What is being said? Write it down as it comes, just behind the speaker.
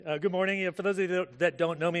Good morning. For those of you that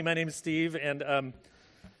don't know me, my name is Steve, and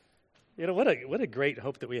what a great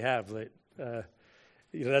hope that we have.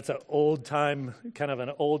 That's an old time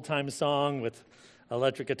song with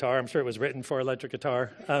electric guitar. I'm sure it was written for electric guitar.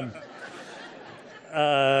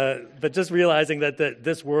 But just realizing that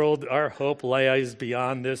this world, our hope lies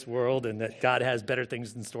beyond this world, and that God has better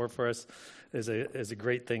things in store for us is a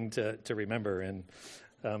great thing to remember. And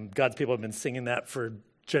God's people have been singing that for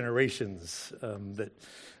generations.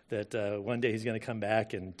 That one day He's going to come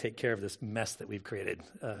back and take care of this mess that we've created.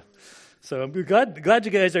 So I'm glad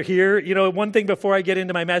you guys are here. One thing before I get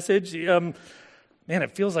into my message. Man,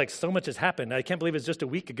 it feels like so much has happened. I can't believe it's just a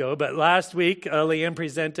week ago. But last week, Leanne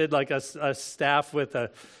presented a staff with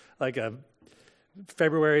a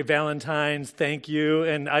February Valentine's thank you.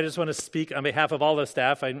 And I just want to speak on behalf of all the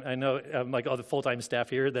staff. I know all the full-time staff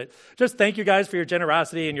here that just thank you guys for your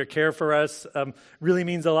generosity and your care for us. Really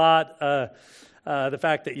means a lot. The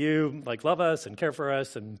fact that you love us and care for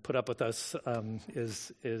us and put up with us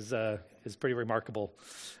is pretty remarkable.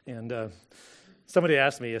 And somebody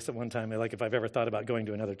asked me at one time, if I've ever thought about going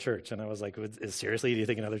to another church, and I was like, seriously, do you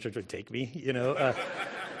think another church would take me?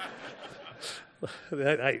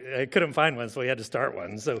 I couldn't find one, so we had to start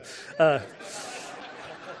one. So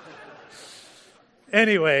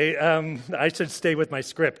anyway, I should stay with my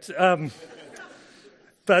script.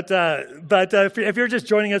 But if you're just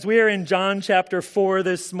joining us, we are in John chapter 4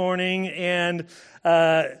 this morning, and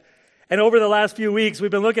over the last few weeks,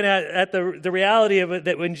 we've been looking at the reality of it,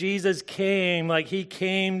 that when Jesus came, He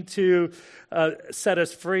came to set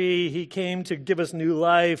us free. He came to give us new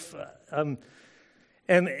life.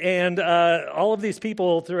 And all of these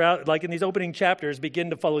people throughout, in these opening chapters,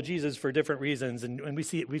 begin to follow Jesus for different reasons. And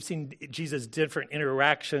we've seen Jesus' different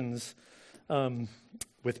interactions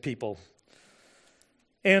with people.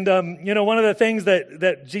 And, one of the things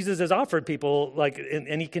that Jesus has offered people,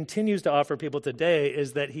 and He continues to offer people today,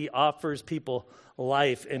 is that He offers people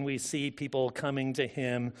life. And we see people coming to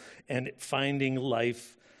Him and finding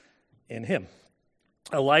life in Him.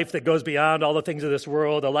 A life that goes beyond all the things of this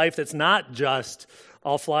world. A life that's not just,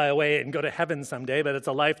 I'll fly away and go to heaven someday, but it's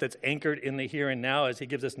a life that's anchored in the here and now as He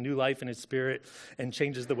gives us new life in His Spirit and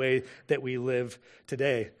changes the way that we live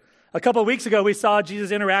today. A couple of weeks ago, we saw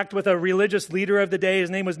Jesus interact with a religious leader of the day. His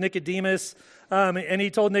name was Nicodemus, and He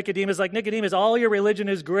told Nicodemus, Nicodemus, all your religion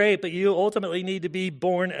is great, but you ultimately need to be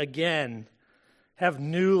born again. Have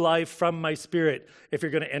new life from my Spirit if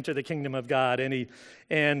you're going to enter the kingdom of God. And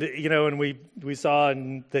we saw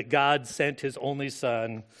that God sent His only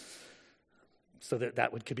Son so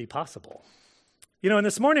that could be possible. And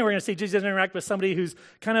this morning we're going to see Jesus interact with somebody who's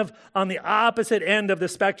kind of on the opposite end of the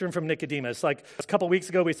spectrum from Nicodemus. A couple weeks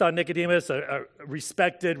ago we saw Nicodemus, a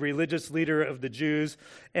respected religious leader of the Jews.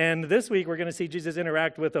 And this week we're going to see Jesus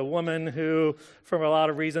interact with a woman who, for a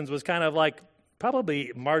lot of reasons, was kind of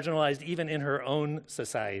probably marginalized even in her own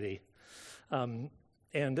society. And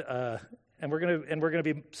we're going to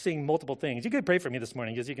be seeing multiple things. You could pray for me this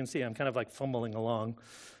morning. As you can see, I'm kind of fumbling along.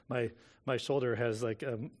 My shoulder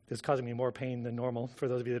is causing me more pain than normal, for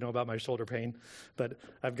those of you that know about my shoulder pain. But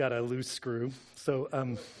I've got a loose screw.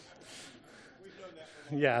 So,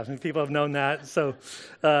 yeah, people have known that. So,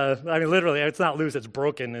 literally, it's not loose, it's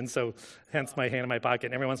broken. And so, hence my hand in my pocket.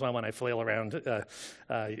 And every once in a while when I flail around,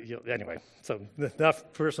 anyway. So,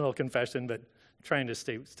 enough personal confession, but trying to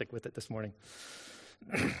stick with it this morning.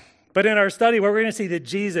 But in our study, we're going to see that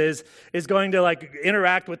Jesus is going to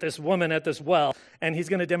interact with this woman at this well, and He's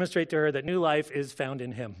going to demonstrate to her that new life is found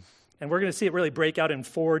in Him. And we're going to see it really break out in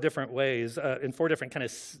 4 different ways, in 4 different kind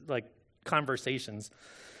of conversations.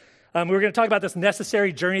 We're going to talk about this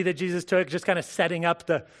necessary journey that Jesus took, just kind of setting up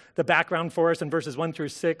the background for us in verses 1 through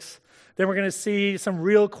 6. Then we're going to see some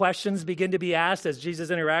real questions begin to be asked as Jesus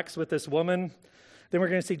interacts with this woman. Then we're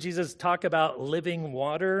going to see Jesus talk about living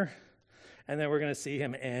water. And then we're going to see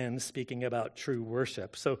Him end speaking about true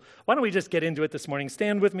worship. So why don't we just get into it this morning?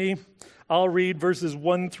 Stand with me. I'll read verses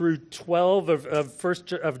 1 through 12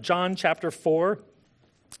 of John chapter 4.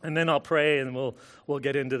 And then I'll pray, and we'll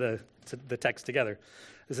get into the text together.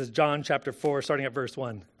 This is John chapter 4, starting at verse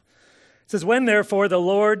 1. It says, "When therefore the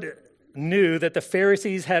Lord knew that the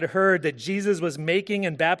Pharisees had heard that Jesus was making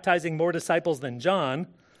and baptizing more disciples than John,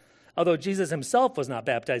 although Jesus Himself was not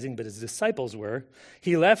baptizing, but His disciples were,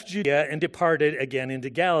 He left Judea and departed again into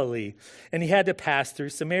Galilee, and He had to pass through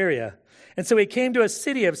Samaria. And so He came to a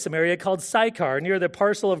city of Samaria called Sychar, near the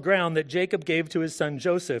parcel of ground that Jacob gave to his son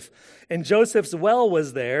Joseph. And Joseph's well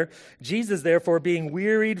was there. Jesus, therefore, being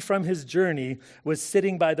wearied from His journey, was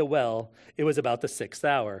sitting by the well. It was about the 6th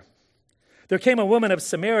hour. There came a woman of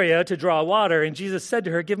Samaria to draw water, and Jesus said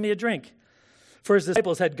to her, 'Give me a drink.' for his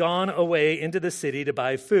disciples had gone away into the city to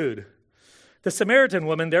buy food. The Samaritan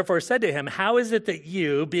woman therefore said to him, "How is it that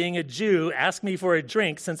you, being a Jew, ask me for a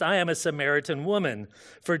drink, since I am a Samaritan woman?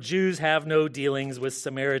 For Jews have no dealings with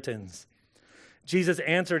Samaritans." Jesus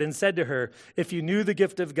answered and said to her, "If you knew the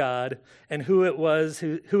gift of God and who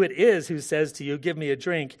it is who says to you, 'Give me a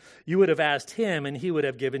drink,' you would have asked him, and he would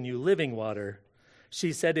have given you living water."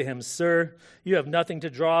 She said to him, "Sir, you have nothing to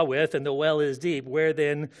draw with, and the well is deep. Where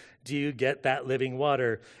then do you get that living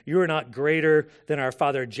water? You are not greater than our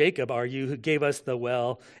father Jacob, are you, who gave us the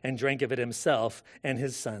well and drank of it himself and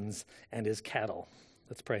his sons and his cattle?"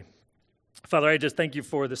 Let's pray. Father, I just thank you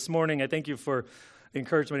for this morning. I thank you for the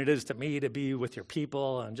encouragement it is to me to be with your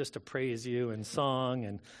people and just to praise you in song.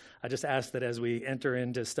 And I just ask that as we enter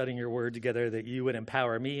into studying your word together, that you would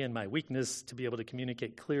empower me in my weakness to be able to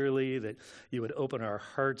communicate clearly, that you would open our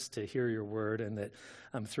hearts to hear your word, and that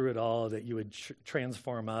through it all, that you would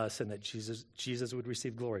transform us, and that Jesus would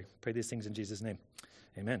receive glory. Pray these things in Jesus' name.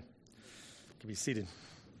 Amen. You can be seated.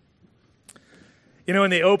 You know,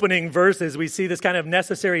 in the opening verses, we see this kind of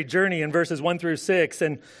necessary journey in verses 1 through 6,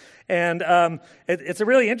 and it's a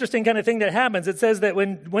really interesting kind of thing that happens. It says that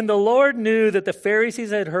when the Lord knew that the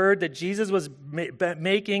Pharisees had heard that Jesus was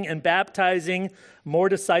making and baptizing more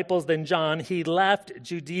disciples than John, he left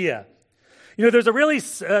Judea. You know, this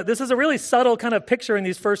is a really subtle kind of picture in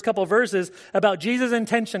these first couple verses about Jesus'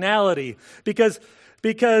 intentionality, because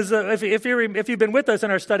if you've been with us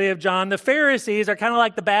in our study of John, the Pharisees are kind of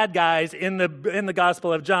like the bad guys in the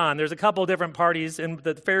Gospel of John. There's a couple different parties, and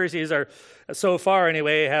the Pharisees are, so far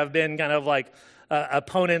anyway, have been kind of like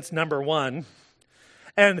opponents number one.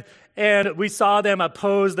 And we saw them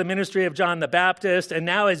oppose the ministry of John the Baptist, and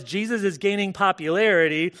now as Jesus is gaining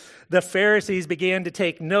popularity, the Pharisees began to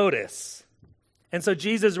take notice. And so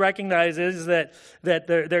Jesus recognizes that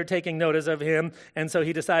they're taking notice of him, and so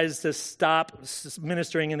he decides to stop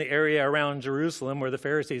ministering in the area around Jerusalem where the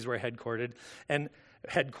Pharisees were headquartered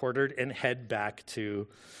and head back to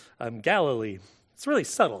Galilee. It's really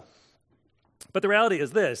subtle. But the reality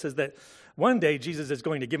is this, is that one day Jesus is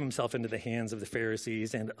going to give himself into the hands of the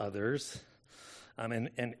Pharisees and others,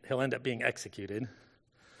 and he'll end up being executed.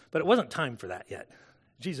 But it wasn't time for that yet.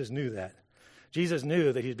 Jesus knew that. Jesus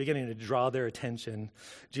knew that he was beginning to draw their attention.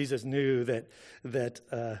 Jesus knew that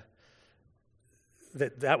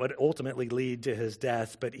would ultimately lead to his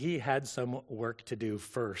death, but he had some work to do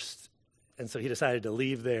first. And so he decided to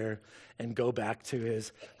leave there and go back to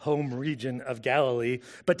his home region of Galilee.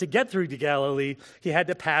 But to get through to Galilee, he had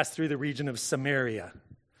to pass through the region of Samaria.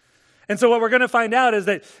 And so what we're going to find out is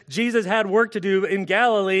that Jesus had work to do in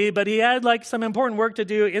Galilee, but he had like some important work to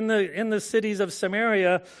do in the cities of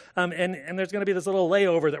Samaria, and there's going to be this little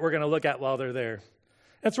layover that we're going to look at while they're there.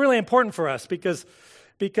 That's really important for us because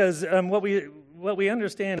what we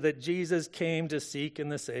understand is that Jesus came to seek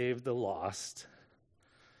and to save the lost.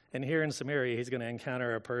 And here in Samaria, he's going to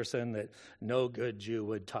encounter a person that no good Jew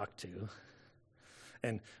would talk to.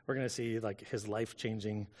 And we're going to see like his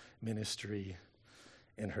life-changing ministry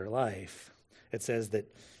in her life. It says that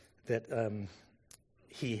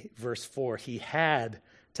verse 4, he had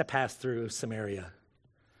to pass through Samaria.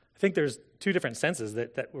 I think there's two different senses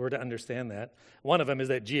that we're to understand that. One of them is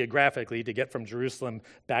that geographically, to get from Jerusalem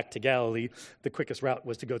back to Galilee, the quickest route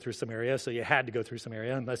was to go through Samaria, so you had to go through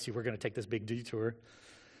Samaria unless you were going to take this big detour.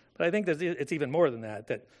 But I think that it's even more than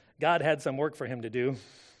that God had some work for him to do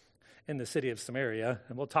in the city of Samaria,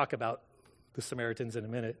 and we'll talk about the Samaritans in a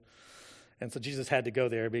minute. And so Jesus had to go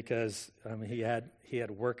there because he had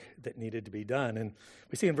work that needed to be done. And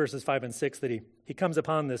we see in verses 5 and 6 that he comes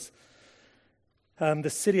upon this the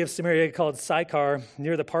city of Samaria called Sychar,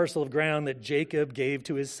 near the parcel of ground that Jacob gave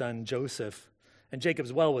to his son Joseph. And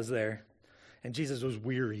Jacob's well was there. And Jesus was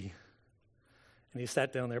weary. And he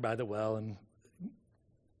sat down there by the well and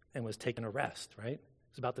was taking a rest, right?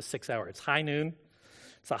 It's about the 6th hour. It's high noon.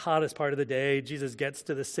 It's the hottest part of the day. Jesus gets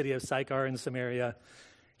to the city of Sychar in Samaria.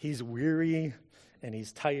 He's weary and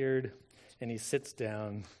he's tired and he sits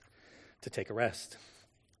down to take a rest.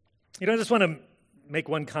 You know, I just want to make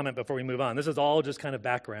one comment before we move on. This is all just kind of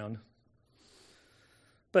background.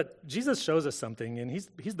 But Jesus shows us something, and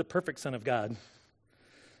he's the perfect Son of God.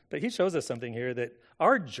 But he shows us something here, that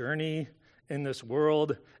our journey in this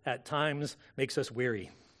world at times makes us weary.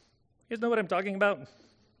 You guys know what I'm talking about?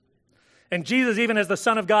 And Jesus, even as the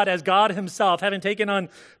Son of God, as God himself, having taken on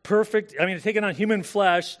human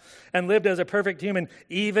flesh and lived as a perfect human,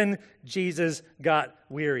 even Jesus got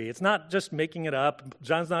weary. It's not just making it up.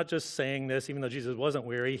 John's not just saying this, even though Jesus wasn't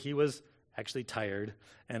weary. He was actually tired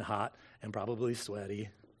and hot and probably sweaty.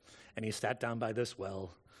 And he sat down by this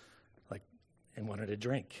well and wanted a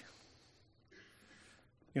drink.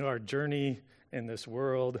 You know, our journey in this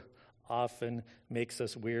world often makes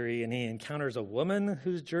us weary. And he encounters a woman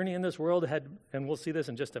whose journey in this world had, and we'll see this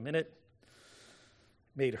in just a minute,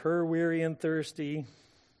 made her weary and thirsty.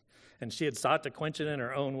 And she had sought to quench it in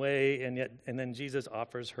her own way, and then Jesus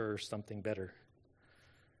offers her something better.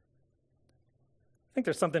 I think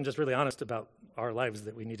there's something just really honest about our lives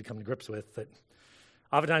that we need to come to grips with. That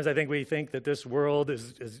oftentimes I think we think that this world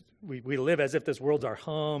we live as if this world's our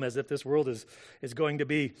home, as if this world is going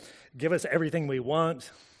to give us everything we want.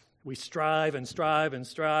 We strive and strive and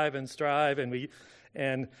strive and strive,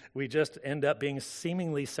 and we just end up being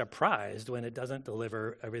seemingly surprised when it doesn't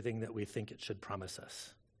deliver everything that we think it should promise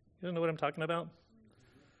us. You don't know what I'm talking about?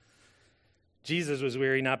 Jesus was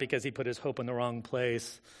weary not because he put his hope in the wrong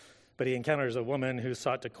place, but he encounters a woman who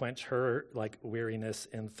sought to quench her weariness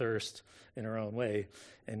and thirst in her own way.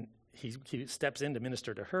 And he steps in to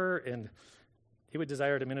minister to her, and he would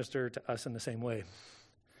desire to minister to us in the same way.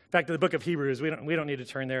 Back to the book of Hebrews, we don't need to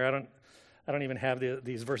turn there. I don't even have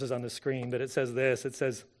these verses on the screen, but it says this. It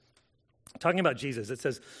says, talking about Jesus, it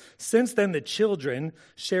says, since then the children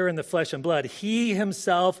share in the flesh and blood, he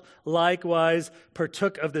himself likewise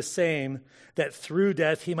partook of the same, that through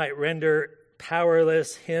death he might render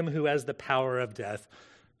powerless him who has the power of death,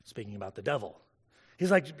 speaking about the devil.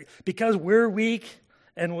 He's like, because we're weak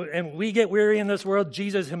and we get weary in this world,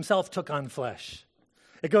 Jesus himself took on flesh.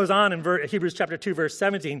 It goes on in Hebrews chapter 2, verse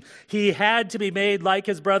 17. He had to be made like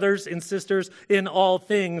his brothers and sisters in all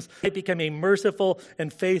things. He became a merciful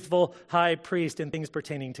and faithful high priest in things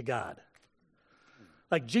pertaining to God.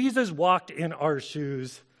 Like Jesus walked in our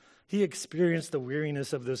shoes. He experienced the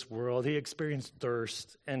weariness of this world. He experienced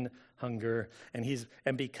thirst and hunger.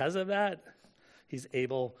 And because of that, he's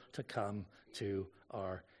able to come to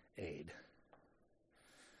our aid.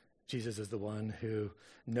 Jesus is the one who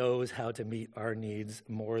knows how to meet our needs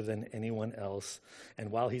more than anyone else.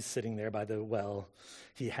 And while he's sitting there by the well,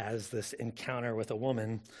 he has this encounter with a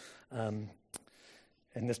woman. And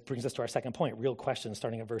this brings us to our second point, real question,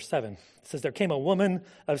 starting at verse 7. It says, there came a woman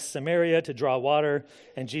of Samaria to draw water,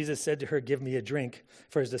 and Jesus said to her, give me a drink,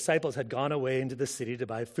 for his disciples had gone away into the city to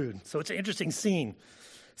buy food. So it's an interesting scene.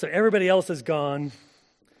 So everybody else is gone.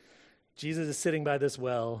 Jesus is sitting by this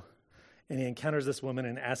well, and he encounters this woman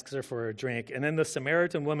and asks her for a drink. And then the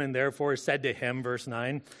Samaritan woman therefore said to him, verse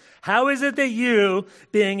 9, how is it that you,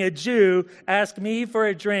 being a Jew, ask me for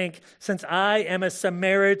a drink, since I am a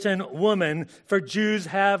Samaritan woman? For Jews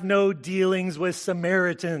have no dealings with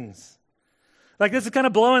Samaritans. Like, this is kind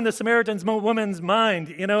of blowing the Samaritan woman's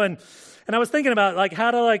mind, you know. And I was thinking about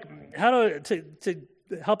how to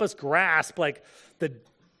help us grasp the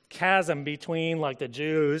chasm between the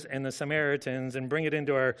Jews and the Samaritans and bring it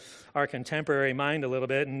into our contemporary mind a little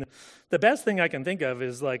bit. And the best thing I can think of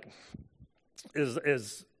is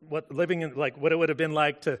what living in what it would have been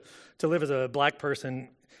like to live as a black person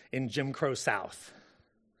in Jim Crow South.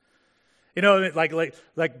 You know, the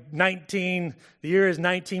year is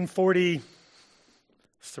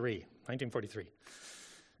 1943.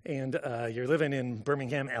 And you're living in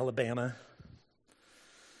Birmingham, Alabama.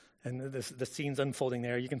 And the scene's unfolding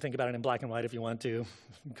there. You can think about it in black and white if you want to.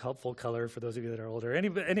 Full color for those of you that are older.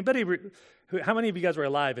 Anybody? How many of you guys were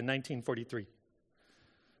alive in 1943?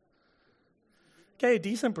 Okay, a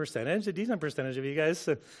decent percentage of you guys.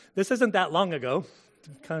 So this isn't that long ago,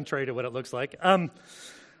 contrary to what it looks like. Sorry,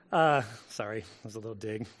 that was a little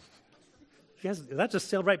dig. You guys, that just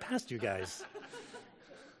sailed right past you guys.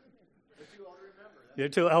 You're too old to remember. You're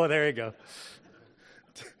too. Oh, there you go.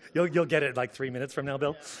 You'll get it 3 minutes from now,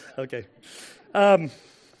 Bill? Okay. And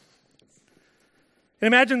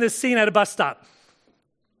imagine this scene at a bus stop.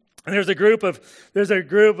 And there's a group of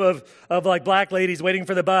black ladies waiting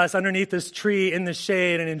for the bus underneath this tree in the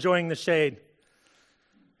shade and enjoying the shade.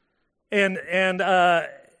 And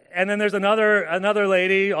then there's another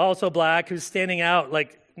lady, also black, who's standing out,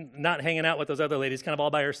 not hanging out with those other ladies, kind of all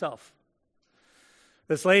by herself.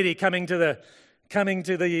 This lady coming to the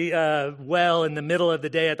well in the middle of the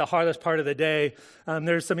day, at the hardest part of the day,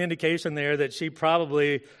 there's some indication there that she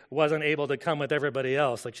probably wasn't able to come with everybody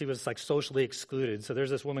else. She was socially excluded. So there's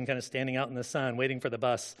this woman kind of standing out in the sun, waiting for the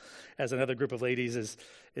bus, as another group of ladies is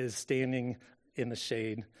standing in the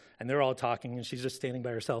shade, and they're all talking, and she's just standing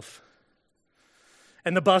by herself.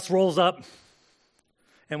 And the bus rolls up,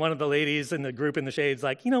 and one of the ladies in the group in the shade's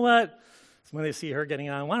like, you know what? So when they see her getting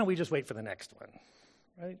on, why don't we just wait for the next one,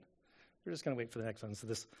 right? We're just going to wait for the next one. So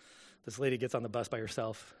this lady gets on the bus by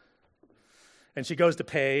herself. And she goes to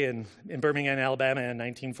pay in Birmingham, Alabama in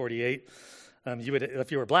 1948.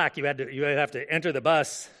 If you were black, you would have to enter the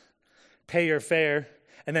bus, pay your fare,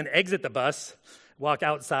 and then exit the bus, walk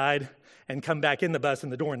outside, and come back in the bus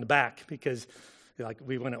in the door in the back, because Like,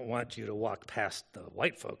 we wouldn't want you to walk past the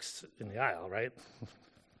white folks in the aisle, right?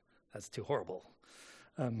 That's too horrible.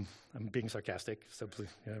 I'm being sarcastic, so please,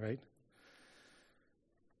 yeah, right?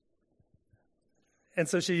 And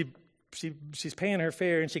so she's paying her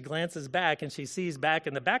fare, and she glances back, and she sees back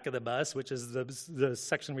in the back of the bus, which is the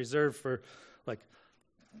section reserved for, like,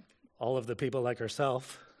 all of the people like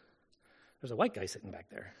herself. There's a white guy sitting back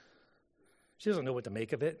there. She doesn't know what to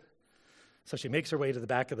make of it. So she makes her way to the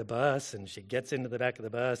back of the bus, and she gets into the back of the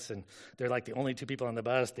bus, and they're like the only two people on the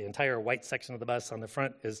bus. The entire white section of the bus on the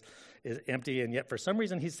front is empty, and yet for some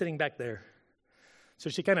reason he's sitting back there. So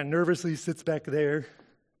she kind of nervously sits back there,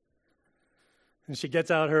 and she gets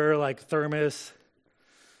out her, like, thermos.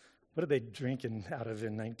 What did they drink out of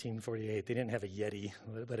in 1948? They didn't have a Yeti,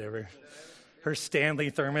 whatever. Her Stanley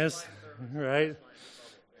thermos, right?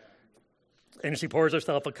 And she pours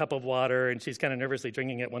herself a cup of water, and she's kind of nervously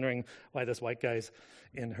drinking it, wondering why this white guy's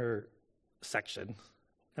in her section.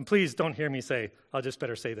 And please don't hear me say, I'll just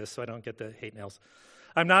better say this so I don't get the hate mails.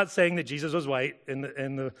 I'm not saying that Jesus was white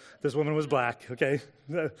and this woman was black, okay?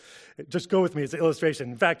 Just go with me. It's an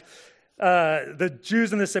illustration. In fact, the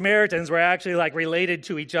Jews and the Samaritans were actually, like, related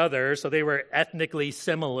to each other, so they were ethnically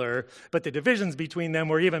similar, but the divisions between them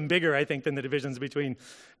were even bigger, I think, than the divisions between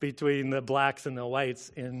the blacks and the whites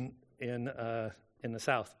in the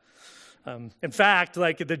South. In fact,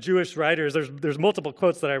 like, the Jewish writers, there's multiple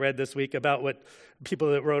quotes that I read this week about what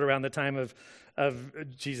people that wrote around the time of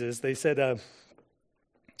Jesus. They said,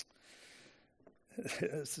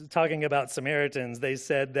 talking about Samaritans, they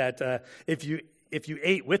said that if you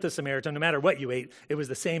ate with a Samaritan, no matter what you ate, it was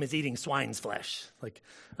the same as eating swine's flesh. Like,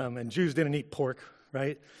 and Jews didn't eat pork,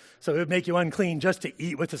 right? So it would make you unclean just to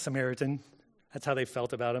eat with a Samaritan. That's how they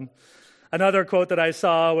felt about him. Another quote that I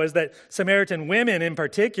saw was that Samaritan women in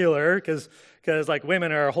particular, because like,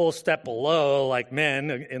 women are a whole step below, like,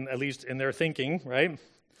 men, at least in their thinking, right?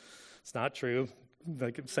 It's not true.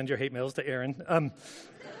 Like, send your hate mails to Aaron.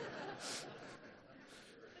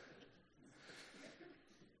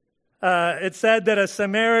 It said that a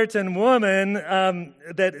Samaritan woman,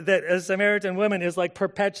 that a Samaritan woman is, like,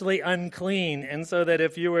 perpetually unclean, and so that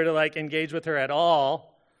if you were to, like, engage with her at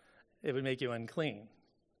all, it would make you unclean.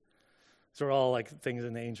 These are all, like, things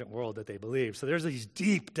in the ancient world that they believed. So there's these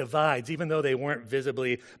deep divides, even though they weren't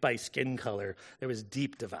visibly by skin color. There was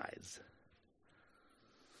deep divides.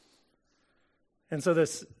 And so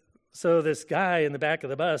this guy in the back of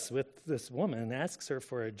the bus with this woman asks her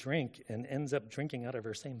for a drink and ends up drinking out of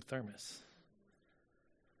her same thermos.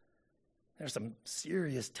 There's some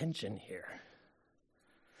serious tension here.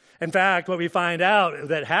 In fact, what we find out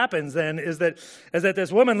that happens then is that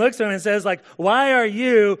this woman looks at him and says, like, why are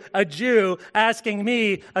you, a Jew, asking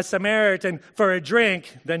me, a Samaritan, for a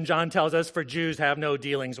drink? Then John tells us, for Jews have no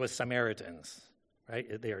dealings with Samaritans,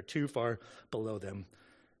 right? They are too far below them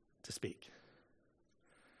to speak.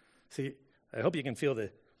 See, I hope you can feel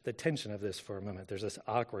the tension of this for a moment. There's this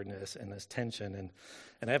awkwardness and this tension, and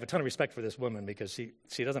I have a ton of respect for this woman because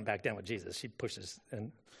she doesn't back down with Jesus. She pushes,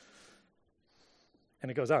 and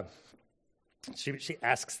it goes on. She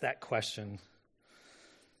asks that question.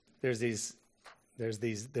 There's these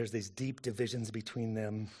deep divisions between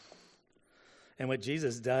them. And what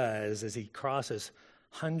Jesus does is he crosses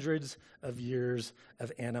hundreds of years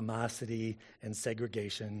of animosity and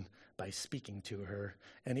segregation by speaking to her.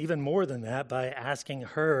 And even more than that, by asking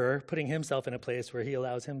her, putting himself in a place where he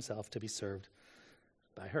allows himself to be served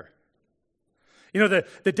by her. You know,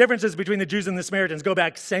 the differences between the Jews and the Samaritans go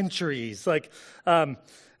back centuries. Like,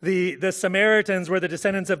 the Samaritans were the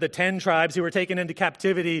descendants of the 10 tribes who were taken into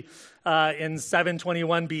captivity in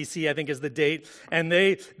 721 BC, I think is the date. And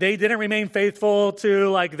they didn't remain faithful to,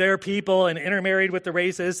 like, their people and intermarried with the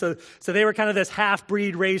races. So they were kind of this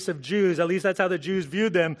half-breed race of Jews. At least that's how the Jews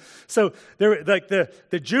viewed them. So they were, like,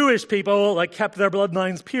 the Jewish people, like, kept their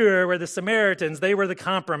bloodlines pure, where the Samaritans, they were the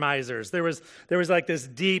compromisers. There was like this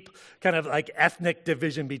deep kind of, like, ethnic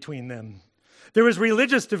division between them. There was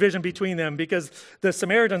religious division between them because the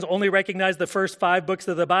Samaritans only recognized the first 5 books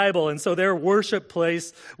of the Bible, and so their worship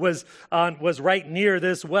place was right near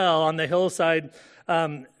this well on the hillside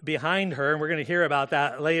behind her, and we're going to hear about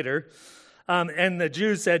that later. And the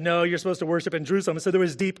Jews said, no, you're supposed to worship in Jerusalem. So there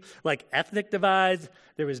was deep, like, ethnic divides.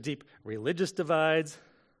 There was deep religious divides.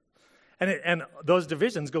 And those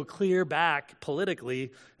divisions go clear back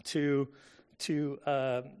politically to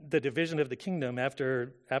the division of the kingdom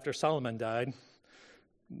after Solomon died.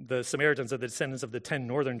 The Samaritans are the descendants of the 10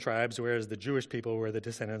 northern tribes, whereas the Jewish people were the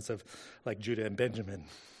descendants of, like, Judah and Benjamin.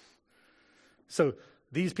 So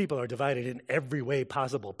these people are divided in every way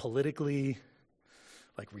possible, politically,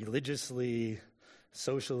 like, religiously,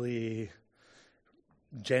 socially,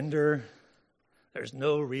 gender. There's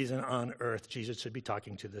no reason on earth Jesus should be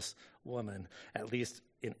talking to this woman, at least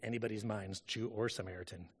in anybody's minds, Jew or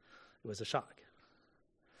Samaritan. It was a shock.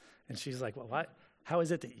 And she's like, well, why? How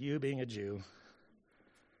is it that you, being a Jew,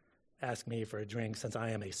 ask me for a drink since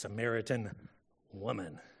I am a Samaritan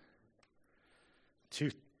woman?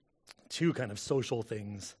 Two kind of social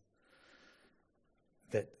things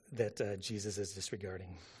that Jesus is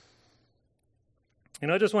disregarding.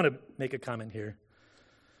 I just want to make a comment here,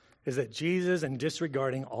 is that Jesus, in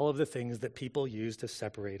disregarding all of the things that people use to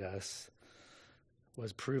separate us,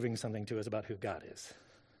 was proving something to us about who God is.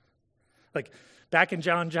 Like back in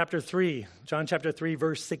John chapter 3,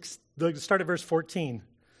 verse 6, start at verse 14.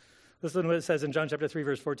 Listen to what it says in John chapter 3,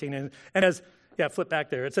 verse 14. And as, flip back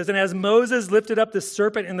there. It says, and as Moses lifted up the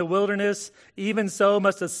serpent in the wilderness, even so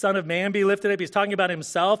must the Son of Man be lifted up. He's talking about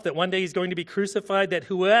himself, that one day he's going to be crucified, that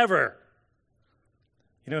whoever,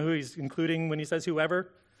 you know who he's including when he says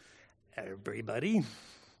whoever? Everybody.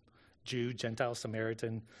 Jew, Gentile,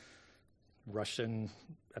 Samaritan, Russian,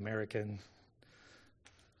 American,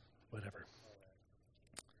 whatever.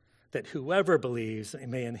 That whoever believes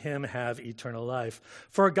may in him have eternal life.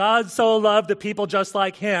 For God so loved the people just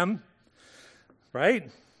like him, right?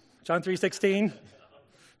 John 3:16.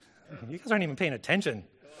 You guys aren't even paying attention.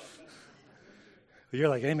 You're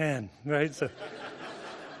like, amen, right? So,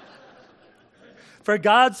 for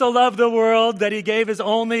God so loved the world that he gave his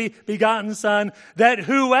only begotten Son, that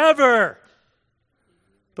whoever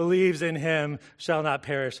believes in him shall not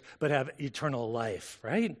perish, but have eternal life,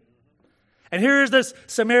 right? And here's this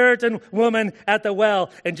Samaritan woman at the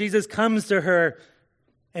well, and Jesus comes to her,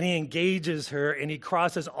 and he engages her, and he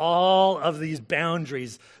crosses all of these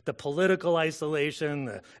boundaries, the political isolation,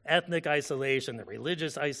 the ethnic isolation, the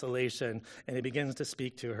religious isolation, and he begins to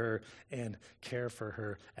speak to her and care for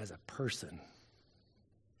her as a person.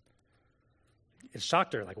 It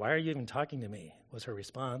shocked her, like, why are you even talking to me, was her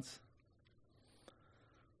response.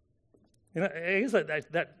 I guess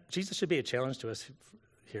that Jesus should be a challenge to us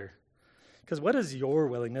here. Because what is your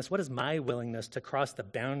willingness, what is my willingness to cross the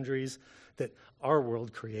boundaries that our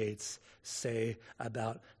world creates say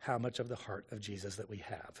about how much of the heart of Jesus that we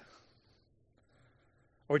have?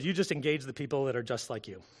 Or do you just engage the people that are just like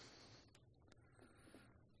you?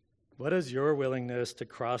 What is your willingness to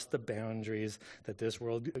cross the boundaries that this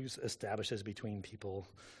world establishes between people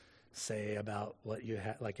say about what you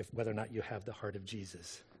have, like whether or not you have the heart of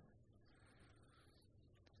Jesus?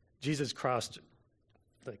 Jesus crossed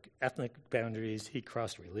ethnic boundaries, he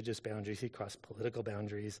crossed religious boundaries, he crossed political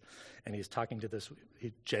boundaries, and he's talking to this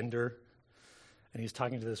gender, and he's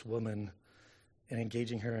talking to this woman and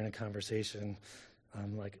engaging her in a conversation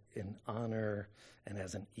in honor and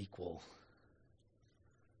as an equal.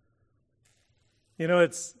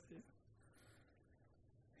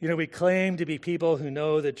 We claim to be people who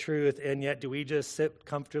know the truth, and yet do we just sit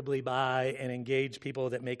comfortably by and engage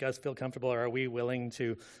people that make us feel comfortable, or are we willing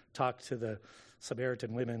to talk to the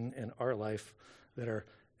Samaritan women in our life that are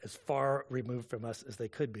as far removed from us as they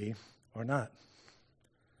could be, or not?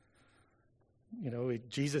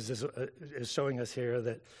 Jesus is showing us here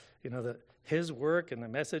that, that his work and the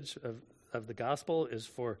message of the gospel is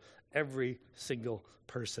for every single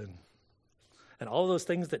person. And all those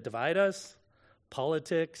things that divide us,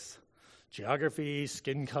 politics, geography,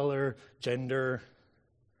 skin color, gender,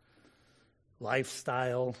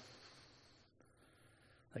 lifestyle,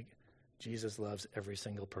 Jesus loves every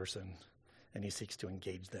single person, and he seeks to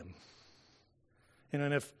engage them.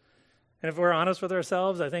 And if we're honest with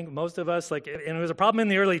ourselves, I think most of us, and it was a problem in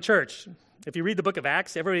the early church. If you read the book of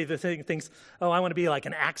Acts, everybody thinks, oh, I want to be like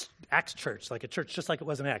an Acts church, like a church just like it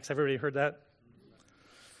was in Acts. Everybody heard that?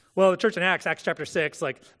 Well, the church in Acts chapter 6,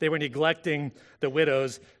 they were neglecting the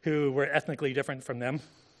widows who were ethnically different from them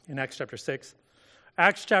in Acts chapter 6.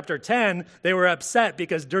 Acts chapter 10, they were upset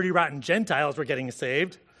because dirty, rotten Gentiles were getting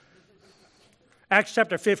saved. Acts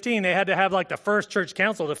chapter 15, they had to have the first church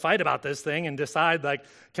council to fight about this thing and decide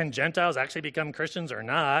can Gentiles actually become Christians or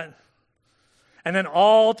not? And then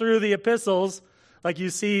all through the epistles, you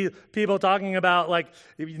see people talking about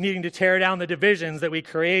needing to tear down the divisions that we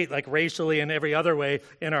create racially and every other way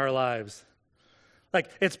in our lives.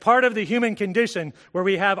 It's part of the human condition where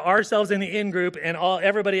we have ourselves in the in group and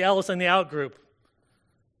everybody else in the out group,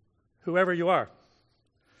 whoever you are.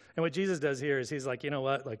 And what Jesus does here is he's like, you know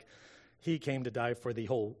what, he came to die for the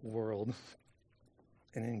whole world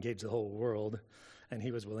and engage the whole world, and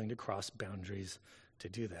he was willing to cross boundaries to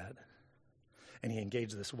do that. And he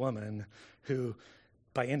engaged this woman who,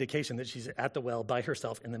 by indication that she's at the well by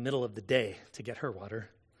herself in the middle of the day to get her water,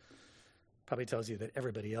 probably tells you that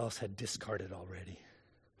everybody else had discarded already.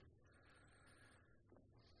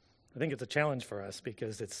 I think it's a challenge for us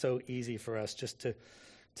because it's so easy for us just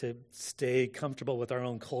to stay comfortable with our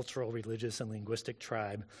own cultural, religious, and linguistic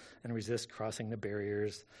tribe and resist crossing the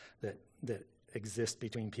barriers that exist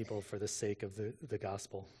between people for the sake of the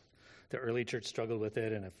gospel. The early church struggled with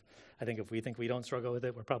it, and if we think we don't struggle with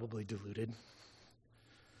it, we're probably deluded.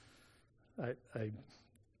 I'll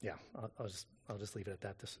just leave it at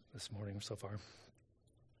that this morning so far.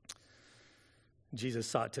 Jesus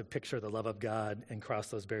sought to picture the love of God and cross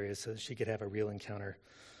those barriers so that she could have a real encounter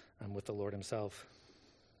with the Lord himself.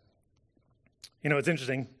 You know, it's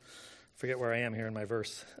interesting. Forget where I am here in my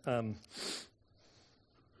verse.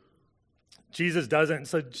 Jesus doesn't.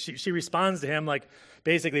 So she responds to him like,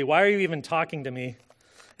 basically, why are you even talking to me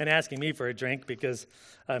and asking me for a drink? Because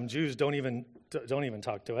Jews don't even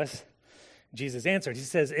talk to us. Jesus answered. He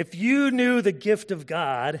says, if you knew the gift of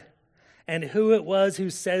God and who it was who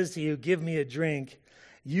says to you, give me a drink,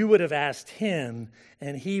 you would have asked him,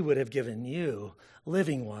 and he would have given you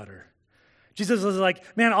living water. Jesus was like,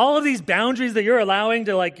 man, all of these boundaries that you're allowing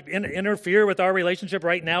to like interfere with our relationship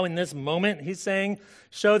right now in this moment, he's saying,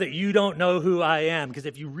 show that you don't know who I am. Because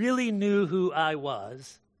if you really knew who I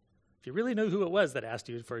was, if you really knew who it was that asked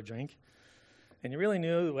you for a drink, and you really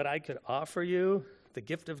knew what I could offer you, the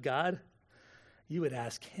gift of God, you would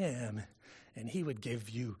ask him, and he would give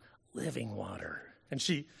you living water. And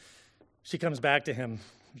she comes back to him,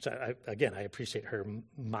 which I appreciate her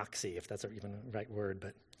moxie, if that's even the right word,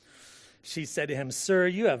 but she said to him, sir,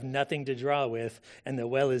 you have nothing to draw with, and the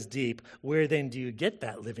well is deep. Where then do you get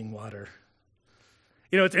that living water?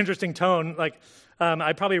 You know, it's interesting tone. Like,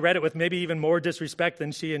 I probably read it with maybe even more disrespect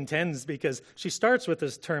than she intends, because she starts with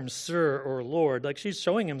this term, sir or Lord. Like, she's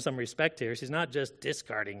showing him some respect here. She's not just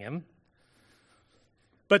discarding him.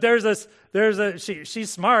 But she's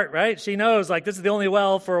smart, right? She knows, like, this is the only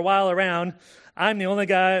well for a while around. I'm the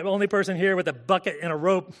only person here with a bucket and a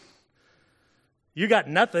rope. You got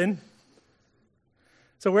nothing.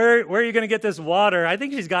 So where are you going to get this water? I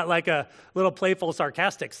think she's got like a little playful,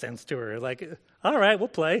 sarcastic sense to her. Like, all right, we'll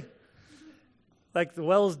play. Like, the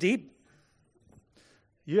well's deep.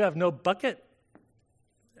 You have no bucket.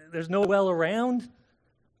 There's no well around.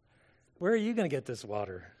 Where are you going to get this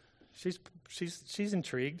water? She's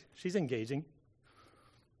intrigued. She's engaging.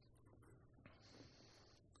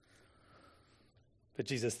 But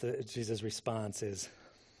Jesus' response is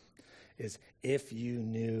if you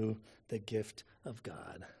knew the gift of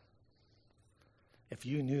God, if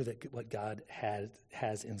you knew that what God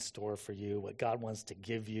has in store for you, what God wants to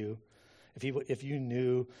give you, if you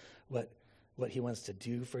knew what he wants to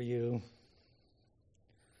do for you,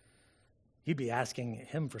 you'd be asking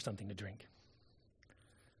him for something to drink.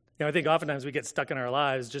 You know, I think oftentimes we get stuck in our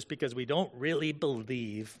lives just because we don't really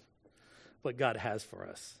believe what God has for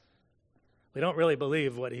us. We don't really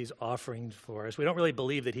believe what he's offering for us. We don't really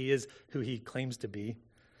believe that he is who he claims to be.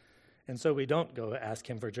 And so we don't go ask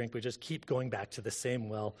him for a drink. We just keep going back to the same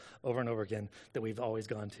well over and over again that we've always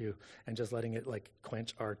gone to and just letting it like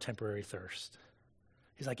quench our temporary thirst.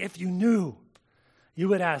 He's like, if you knew, you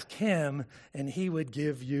would ask him and he would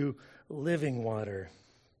give you living water.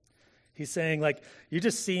 He's saying, like, you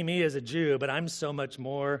just see me as a Jew, but I'm so much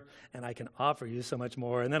more and I can offer you so much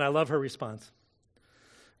more. And then I love her response.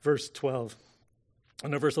 Verse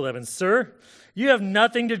 11, sir, you have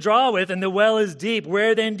nothing to draw with, and the well is deep.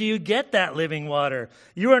 Where then do you get that living water?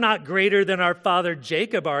 You are not greater than our father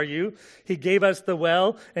Jacob, are you? He gave us the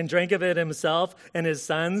well and drank of it himself and his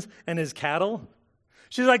sons and his cattle.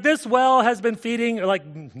 She's like, this well has been feeding, or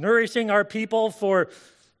like nourishing our people for,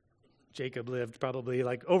 Jacob lived probably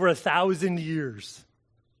like over 1,000 years.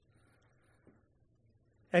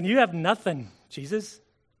 And you have nothing, Jesus.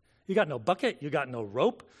 You got no bucket. You got no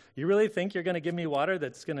rope. You really think you're going to give me water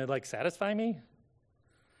that's going to like satisfy me?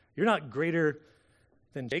 You're not greater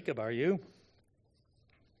than Jacob, are you?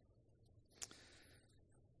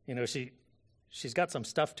 You know, she's got some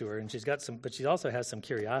stuff to her, and but she also has some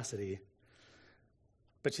curiosity.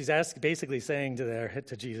 But she's basically saying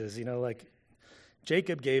to Jesus, you know, like,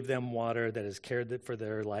 Jacob gave them water that has cared for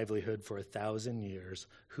their livelihood for 1,000 years.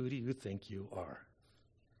 Who do you think you are?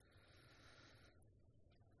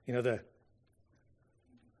 You know,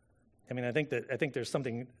 I think there's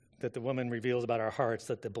something that the woman reveals about our hearts,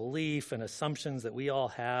 that the belief and assumptions that we all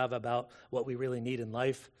have about what we really need in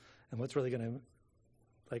life and what's going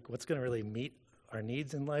to really meet our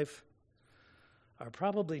needs in life are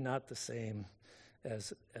probably not the same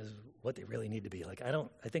as what they really need to be. Like,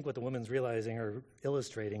 I think what the woman's realizing or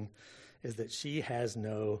illustrating is that she has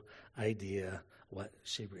no idea what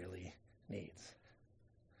she really needs.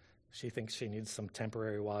 She thinks she needs some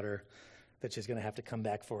temporary water that she's going to have to come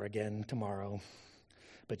back for again tomorrow.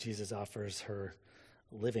 But Jesus offers her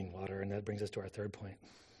living water. And that brings us to our third point.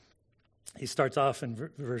 He starts off in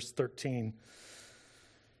verse 13,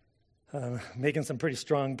 making some pretty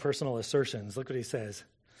strong personal assertions. Look what he says.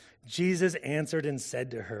 Jesus answered and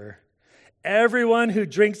said to her, everyone who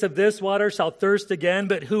drinks of this water shall thirst again,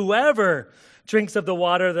 but whoever drinks of the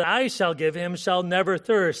water that I shall give him shall never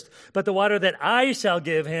thirst. But the water that I shall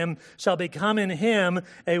give him shall become in him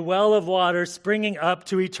a well of water springing up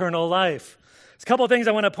to eternal life. There's a couple of things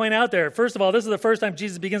I want to point out there. First of all, this is the first time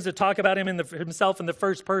Jesus begins to talk about himself in the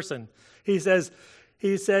first person. He says,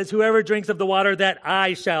 whoever drinks of the water that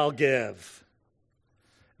I shall give.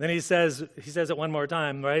 Then he says it one more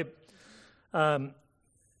time, right?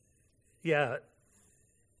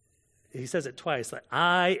 He says it twice. Like,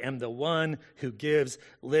 I am the one who gives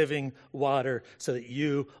living water so that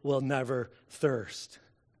you will never thirst.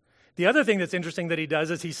 The other thing that's interesting that he does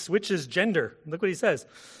is he switches gender. Look what he says.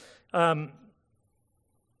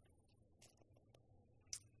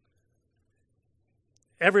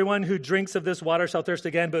 Everyone who drinks of this water shall thirst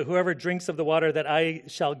again, but whoever drinks of the water that I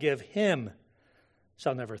shall give him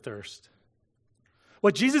shall never thirst.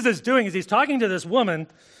 What Jesus is doing is he's talking to this woman,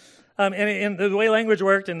 and the way language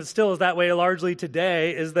worked, and it still is that way largely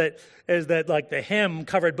today, is that like the him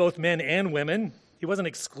covered both men and women. He wasn't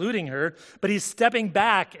excluding her, but he's stepping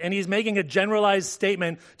back and he's making a generalized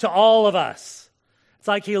statement to all of us. It's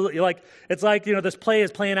like this play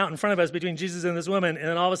is playing out in front of us between Jesus and this woman, and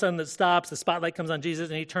then all of a sudden it stops, the spotlight comes on Jesus,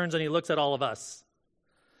 and he turns and he looks at all of us.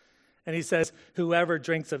 And he says, whoever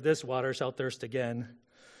drinks of this water shall thirst again,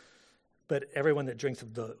 but everyone that drinks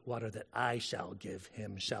of the water that I shall give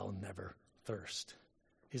him shall never thirst.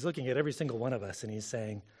 He's looking at every single one of us, and he's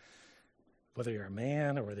saying, whether you're a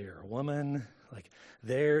man or whether you're a woman, like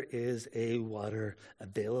there is a water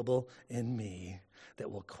available in me that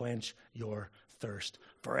will quench your thirst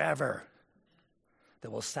forever, that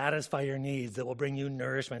will satisfy your needs, that will bring you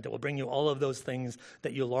nourishment, that will bring you all of those things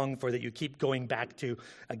that you long for, that you keep going back to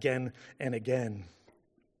again and again.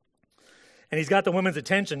 And he's got the woman's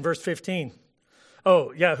attention, verse 15.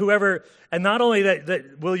 Oh, yeah, whoever, and not only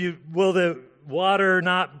that will the water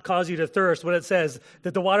not cause you to thirst, what it says,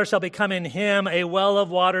 that the water shall become in him a well of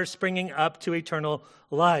water springing up to eternal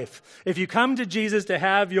life. If you come to Jesus to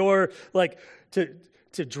have your,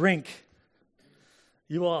 to drink,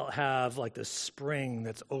 you will have like the spring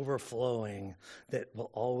that's overflowing that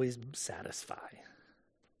will always satisfy.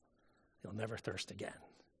 You'll never thirst again.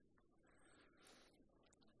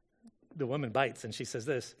 The woman bites and she says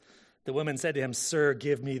this. The woman said to him, Sir,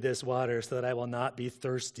 give me this water so that I will not be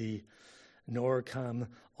thirsty, nor come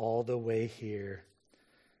all the way here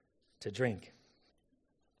to drink.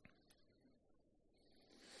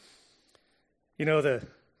 You know, the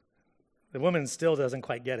woman still doesn't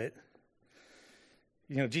quite get it.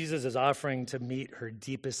 You know, Jesus is offering to meet her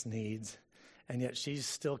deepest needs, and yet she's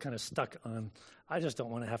still kind of stuck on, I just don't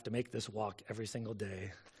want to have to make this walk every single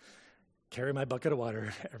day, carry my bucket of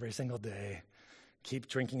water every single day, keep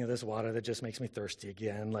drinking of this water that just makes me thirsty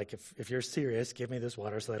again. Like, if you're serious, give me this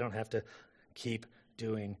water so I don't have to keep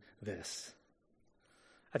doing this.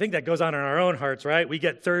 I think that goes on in our own hearts, right? We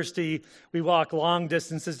get thirsty. We walk long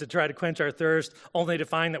distances to try to quench our thirst, only to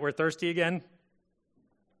find that we're thirsty again,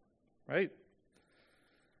 right?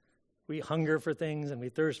 We hunger for things and we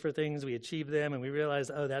thirst for things. We achieve them and we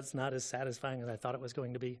realize, oh, that's not as satisfying as I thought it was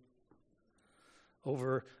going to be.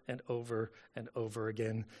 Over and over and over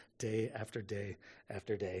again, day after day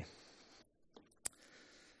after day.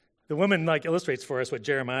 The woman illustrates for us what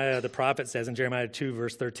Jeremiah the prophet says in Jeremiah 2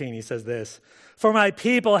 verse 13. He says this, For my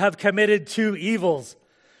people have committed two evils.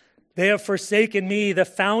 They have forsaken me, the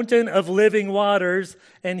fountain of living waters,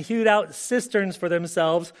 and hewed out cisterns for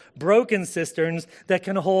themselves, broken cisterns that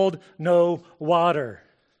can hold no water.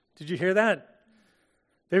 Did you hear that?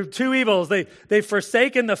 There are two evils. They've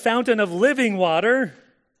forsaken the fountain of living water,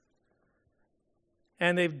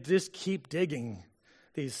 and they just keep digging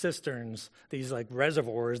these cisterns, these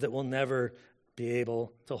reservoirs that will never be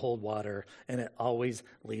able to hold water, and it always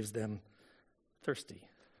leaves them thirsty.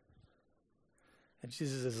 And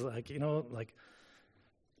Jesus is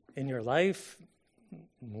in your life,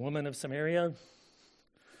 woman of Samaria,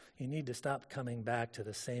 you need to stop coming back to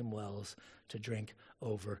the same wells to drink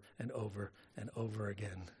over and over and over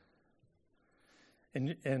again.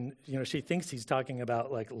 And she thinks he's talking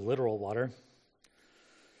about literal water.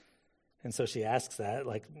 And so she asks that,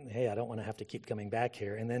 hey, I don't want to have to keep coming back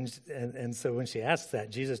here. And then, and so when she asks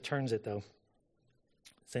that, Jesus turns it though.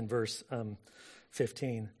 It's in verse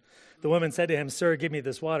 15. The woman said to him, Sir, give me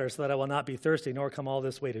this water so that I will not be thirsty, nor come all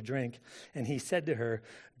this way to drink. And he said to her,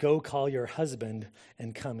 Go call your husband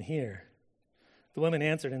and come here. The woman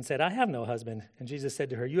answered and said, I have no husband. And Jesus said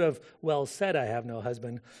to her, you have well said, I have no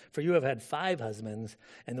husband, for you have had 5 husbands,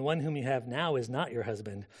 and the one whom you have now is not your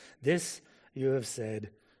husband. This you have said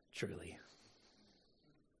truly.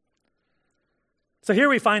 So here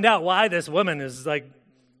we find out why this woman is like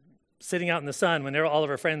sitting out in the sun when all of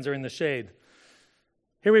her friends are in the shade.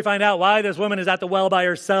 Here we find out why this woman is at the well by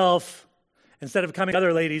herself instead of coming to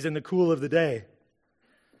other ladies in the cool of the day.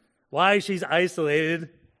 Why she's isolated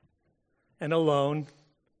and alone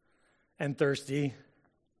and thirsty.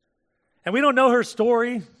 And we don't know her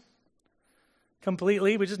story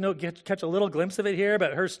completely. We just catch a little glimpse of it here,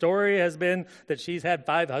 but her story has been that she's had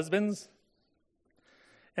 5 husbands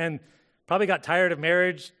and probably got tired of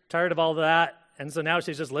marriage, tired of all that, and so now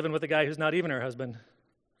she's just living with a guy who's not even her husband,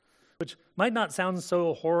 which might not sound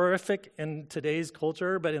so horrific in today's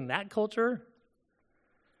culture, but in that culture,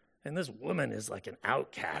 and this woman is like an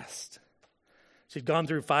outcast. She'd gone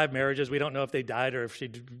through 5 marriages. We don't know if they died or if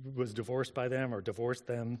she was divorced by them or divorced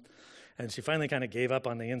them. And she finally kind of gave up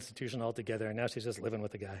on the institution altogether, and now she's just living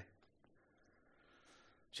with the guy.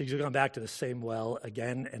 She's gone back to the same well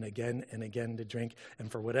again and again and again to drink,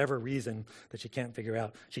 and for whatever reason that she can't figure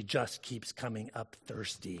out, she just keeps coming up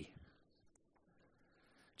thirsty.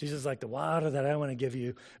 Jesus is like, the water that I want to give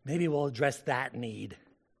you, maybe we'll address that need.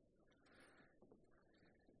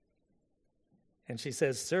 And she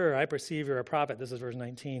says, Sir, I perceive you're a prophet. This is verse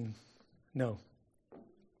 19. No.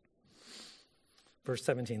 Verse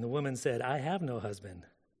 17, the woman said, I have no husband.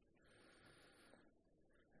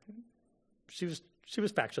 She was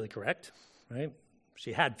factually correct, right?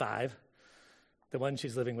 She had 5. The one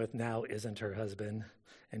she's living with now isn't her husband.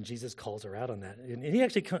 And Jesus calls her out on that. And he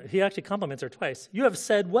actually compliments her twice. You have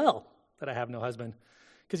said well that I have no husband.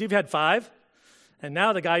 Because you've had 5, and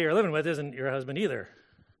now the guy you're living with isn't your husband either.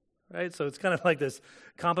 Right? So it's kind of like this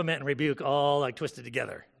compliment and rebuke all like twisted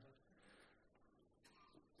together.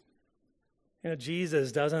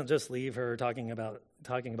 Jesus doesn't just leave her talking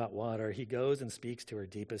about water. He goes and speaks to her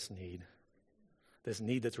deepest need. This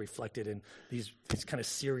need that's reflected in these kind of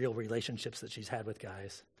serial relationships that she's had with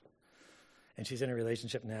guys. And she's in a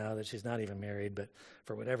relationship now that she's not even married, but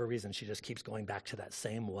for whatever reason, she just keeps going back to that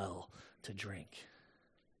same well to drink.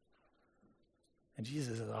 And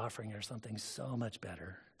Jesus is offering her something so much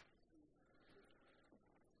better.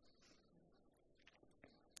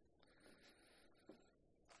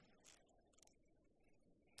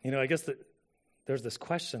 I guess that there's this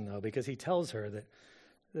question, though, because he tells her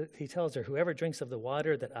whoever drinks of the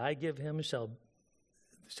water that I give him shall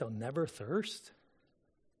never thirst.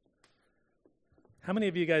 How many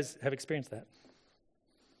of you guys have experienced that?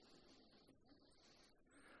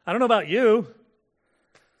 I don't know about you,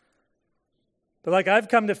 but I've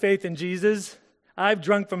come to faith in Jesus. I've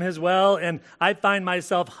drunk from his well, and I find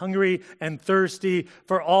myself hungry and thirsty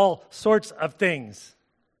for all sorts of things.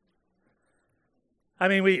 I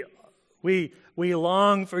mean, we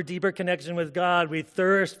long for deeper connection with God. We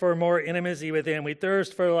thirst for more intimacy with him. We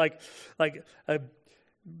thirst for like a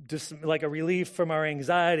relief from our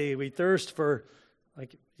anxiety. We thirst for,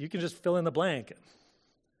 you can just fill in the blank.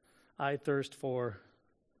 I thirst for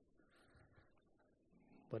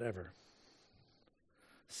whatever.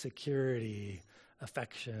 Security,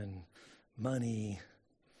 affection, money,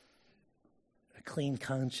 a clean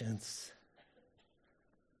conscience.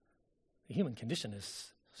 The human condition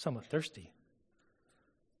is somewhat thirsty.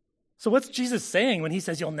 So what's Jesus saying when he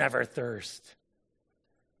says you'll never thirst?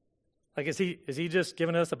 Is he just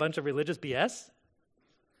giving us a bunch of religious BS?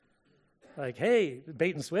 Hey,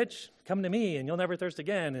 bait and switch, come to me and you'll never thirst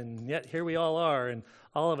again. And yet here we all are, and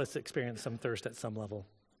all of us experience some thirst at some level.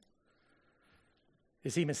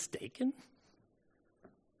 Is he mistaken?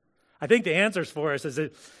 I think the answers for us is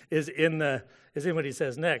in what he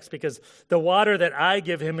says next, because the water that I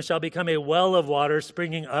give him shall become a well of water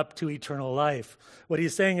springing up to eternal life. What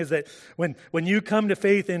he's saying is that when you come to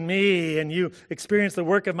faith in me and you experience the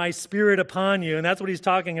work of my Spirit upon you, and that's what he's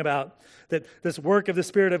talking about, that this work of the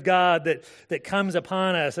Spirit of God that comes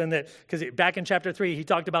upon us, and that, because back in chapter 3, he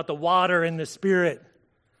talked about the water and the Spirit,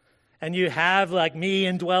 and you have me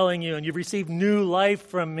indwelling you, and you've received new life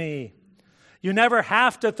from me. You never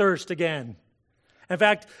have to thirst again. In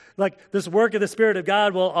fact, this work of the Spirit of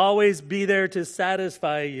God will always be there to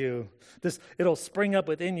satisfy you. It'll spring up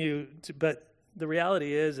within you, but the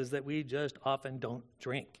reality is that we just often don't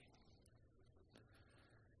drink.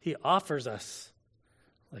 He offers us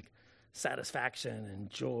satisfaction and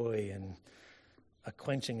joy and a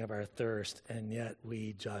quenching of our thirst, and yet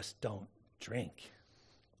we just don't drink.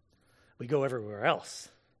 We go everywhere else.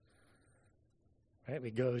 Right?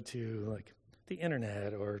 We go to the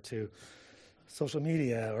internet or to social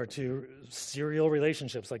media or to serial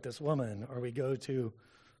relationships like this woman, or we go to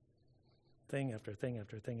thing after thing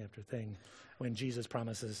after thing after thing, when Jesus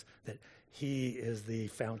promises that he is the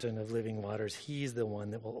fountain of living waters. He's the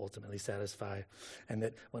one that will ultimately satisfy, and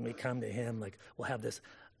that when we come to him, like, we'll have this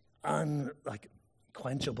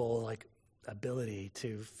unquenchable ability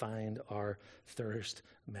to find our thirst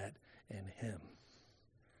met in him.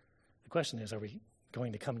 The question is, are we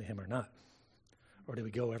going to come to him or not? Or do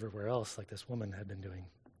we go everywhere else like this woman had been doing?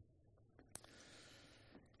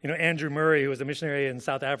 Andrew Murray, who was a missionary in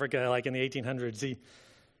South Africa, like in the 1800s,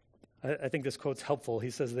 I think this quote's helpful. He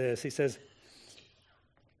says this. It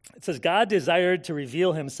says, God desired to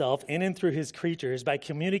reveal himself in and through his creatures by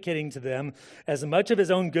communicating to them as much of his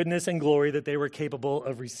own goodness and glory that they were capable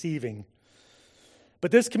of receiving. But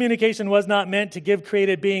this communication was not meant to give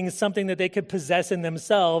created beings something that they could possess in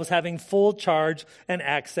themselves, having full charge and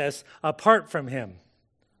access apart from him.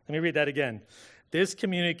 Let me read that again. This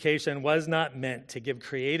communication was not meant to give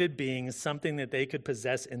created beings something that they could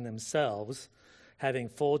possess in themselves, having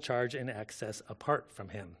full charge and access apart from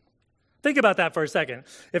him. Think about that for a second.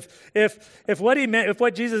 If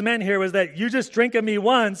what Jesus meant here was that you just drink of me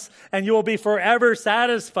once and you will be forever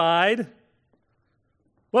satisfied,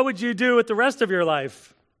 what would you do with the rest of your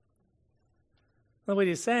life? Well, what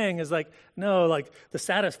he's saying is the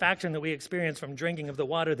satisfaction that we experience from drinking of the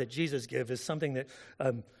water that Jesus gives is something that,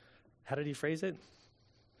 how did he phrase it?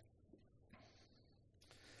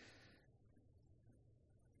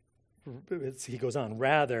 He goes on,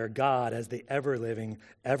 rather, God, as the ever-living,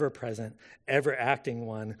 ever-present, ever-acting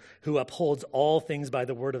one, who upholds all things by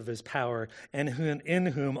the word of his power, and in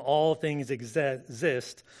whom all things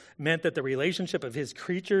exist, meant that the relationship of his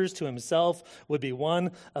creatures to himself would be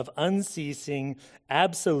one of unceasing,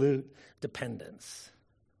 absolute dependence.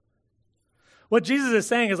 What Jesus is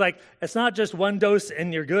saying is it's not just one dose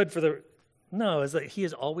and you're good for the... No, it's he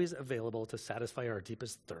is always available to satisfy our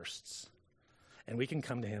deepest thirsts. And we can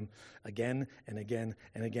come to him again and again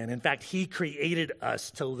and again. In fact, he created us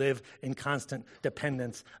to live in constant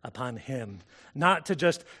dependence upon him, not to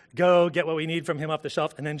just go get what we need from him off the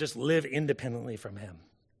shelf and then just live independently from him.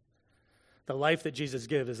 The life that Jesus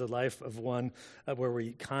gives is a life of one where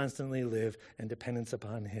we constantly live in dependence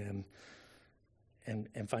upon him and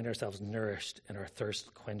find ourselves nourished and our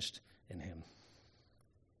thirst quenched in him.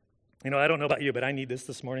 I don't know about you, but I need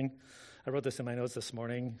this morning. I wrote this in my notes this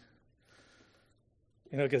morning.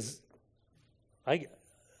 Because I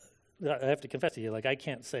have to confess to you, I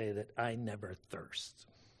can't say that I never thirst,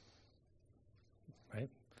 right?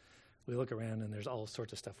 We look around and there's all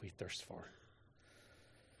sorts of stuff we thirst for.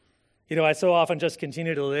 I so often just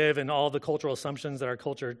continue to live in all the cultural assumptions that our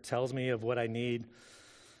culture tells me of what I need,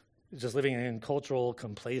 just living in cultural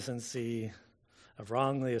complacency, of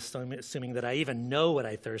wrongly assuming that I even know what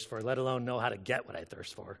I thirst for, let alone know how to get what I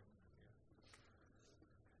thirst for.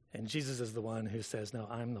 And Jesus is the one who says, no,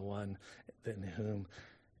 I'm the one in whom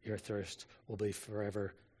your thirst will be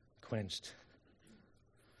forever quenched.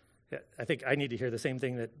 Yeah, I think I need to hear the same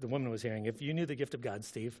thing that the woman was hearing. If you knew the gift of God,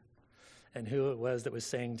 Steve, and who it was that was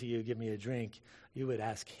saying to you, give me a drink, you would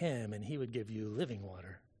ask him and he would give you living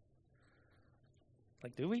water.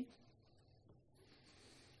 Do we?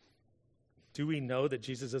 Do we know that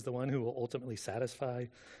Jesus is the one who will ultimately satisfy?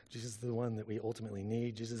 Jesus is the one that we ultimately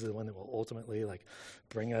need. Jesus is the one that will ultimately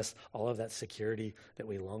bring us all of that security that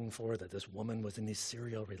we long for, that this woman was in these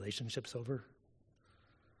serial relationships over.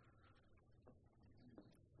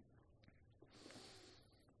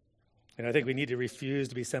 And I think we need to refuse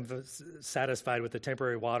to be satisfied with the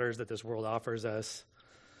temporary waters that this world offers us.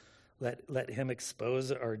 Let him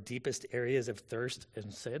expose our deepest areas of thirst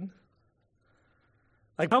and sin.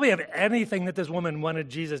 Probably of anything that this woman wanted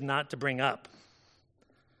Jesus not to bring up,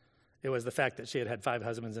 it was the fact that she had 5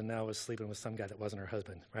 husbands and now was sleeping with some guy that wasn't her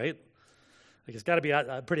husband, right? It's got to be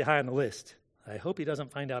pretty high on the list. I hope he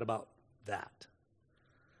doesn't find out about that.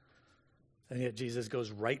 And yet Jesus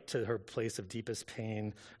goes right to her place of deepest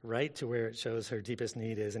pain, right to where it shows her deepest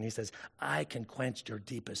need is, and he says, I can quench your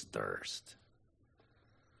deepest thirst.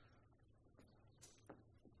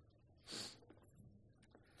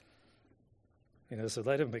 So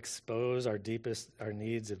let him expose our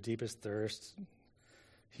needs of deepest thirst.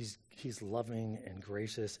 He's loving and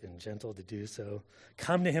gracious and gentle to do so.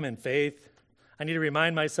 Come to him in faith. I need to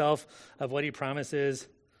remind myself of what he promises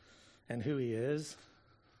and who he is.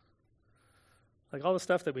 All the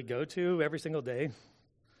stuff that we go to every single day,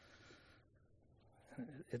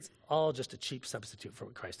 it's all just a cheap substitute for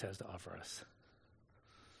what Christ has to offer us.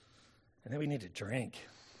 And then we need to drink.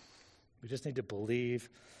 We just need to believe,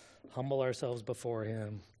 humble ourselves before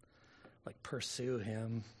him, pursue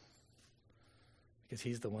him, because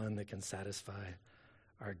he's the one that can satisfy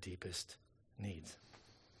our deepest needs.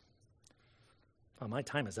 Well, my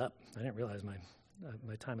time is up. I didn't realize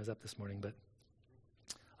my time is up this morning, but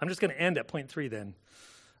I'm just going to end at point 3 then.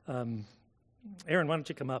 Aaron, why don't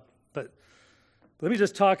you come up? But let me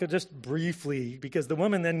just talk just briefly, because the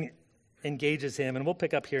woman then engages him, and we'll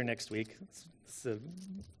pick up here next week. It's the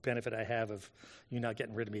benefit I have of you not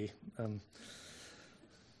getting rid of me.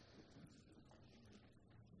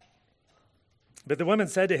 But the woman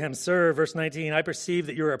said to him, "Sir," verse 19, "I perceive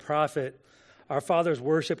that you're a prophet. Our fathers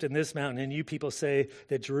worshipped in this mountain, and you people say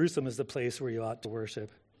that Jerusalem is the place where you ought to worship."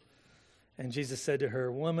 And Jesus said to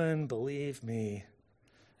her, "Woman, believe me,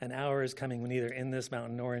 an hour is coming when neither in this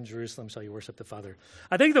mountain nor in Jerusalem shall you worship the Father."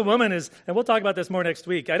 I think the woman is, and we'll talk about this more next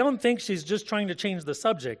week, I don't think she's just trying to change the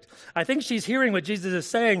subject. I think she's hearing what Jesus is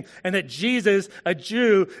saying, and that Jesus, a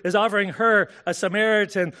Jew, is offering her, a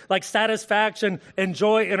Samaritan, like satisfaction and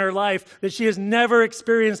joy in her life that she has never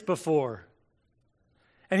experienced before.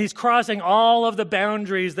 And he's crossing all of the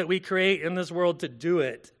boundaries that we create in this world to do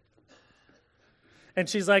it. And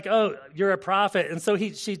she's like, "Oh, you're a prophet." And so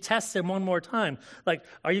she tests him one more time. Like,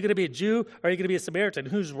 are you going to be a Jew or are you going to be a Samaritan?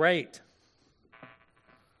 Who's right?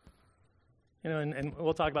 And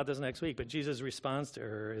we'll talk about this next week. But Jesus' response to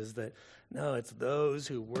her is that, no, it's those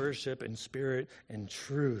who worship in spirit and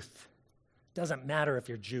truth. It doesn't matter if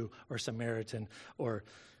you're Jew or Samaritan or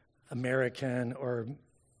American or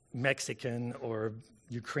Mexican or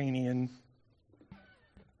Ukrainian.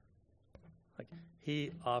 Like,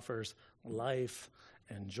 he offers life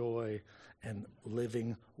and joy and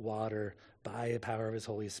living water by the power of his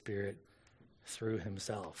Holy Spirit through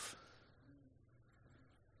himself.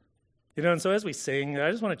 And so as we sing,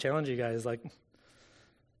 I just want to challenge you guys, like,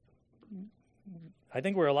 I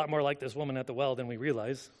think we're a lot more like this woman at the well than we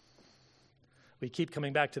realize. We keep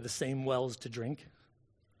coming back to the same wells to drink.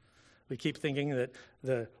 We keep thinking that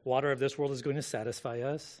the water of this world is going to satisfy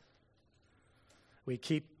us. We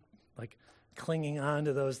keep, clinging on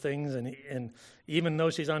to those things, and even though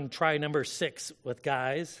she's on try number 6 with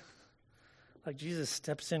guys, Jesus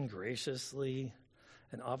steps in graciously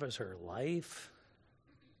and offers her life.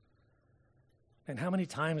 And how many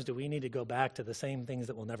times do we need to go back to the same things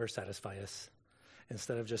that will never satisfy us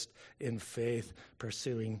instead of just in faith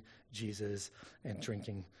pursuing Jesus and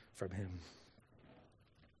drinking from him?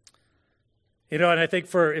 And I think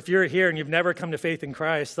if you're here and you've never come to faith in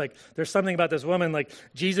Christ, there's something about this woman,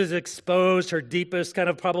 Jesus exposed her deepest kind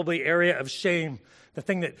of probably area of shame, the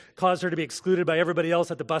thing that caused her to be excluded by everybody else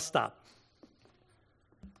at the bus stop.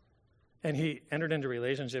 And he entered into a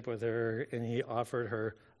relationship with her, and he offered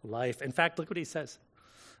her life. In fact, look what he says.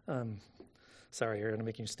 Sorry, Aaron, I'm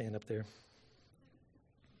making you stand up there.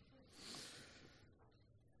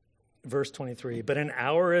 Verse 23, "But an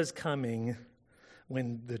hour is coming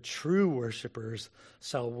when the true worshipers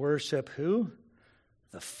shall worship" who?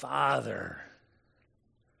 The Father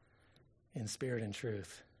in spirit and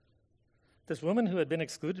truth. This woman who had been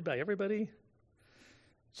excluded by everybody,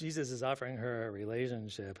 Jesus is offering her a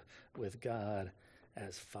relationship with God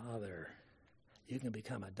as Father. You can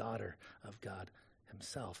become a daughter of God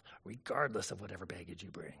himself, regardless of whatever baggage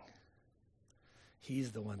you bring.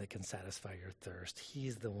 He's the one that can satisfy your thirst.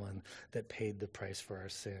 He's the one that paid the price for our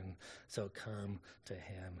sin. So come to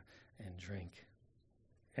him and drink.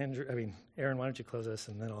 Aaron, why don't you close us,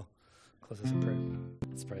 and then I'll close us in prayer.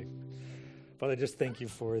 Let's pray. Father, just thank you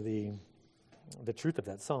for the truth of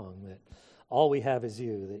that song, that all we have is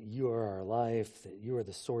you, that you are our life, that you are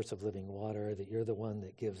the source of living water, that you're the one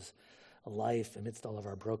that gives life amidst all of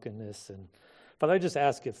our brokenness. And Father, I just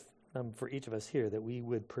ask for each of us here, that we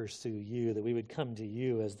would pursue you, that we would come to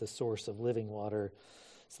you as the source of living water,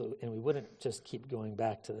 and we wouldn't just keep going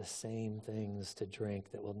back to the same things to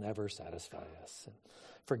drink that will never satisfy us. And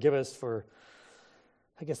forgive us for,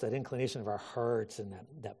 that inclination of our hearts and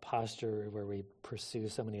that posture where we pursue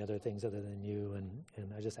so many other things other than you.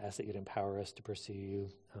 And I just ask that you'd empower us to pursue you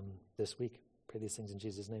this week. Pray these things in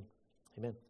Jesus' name. Amen.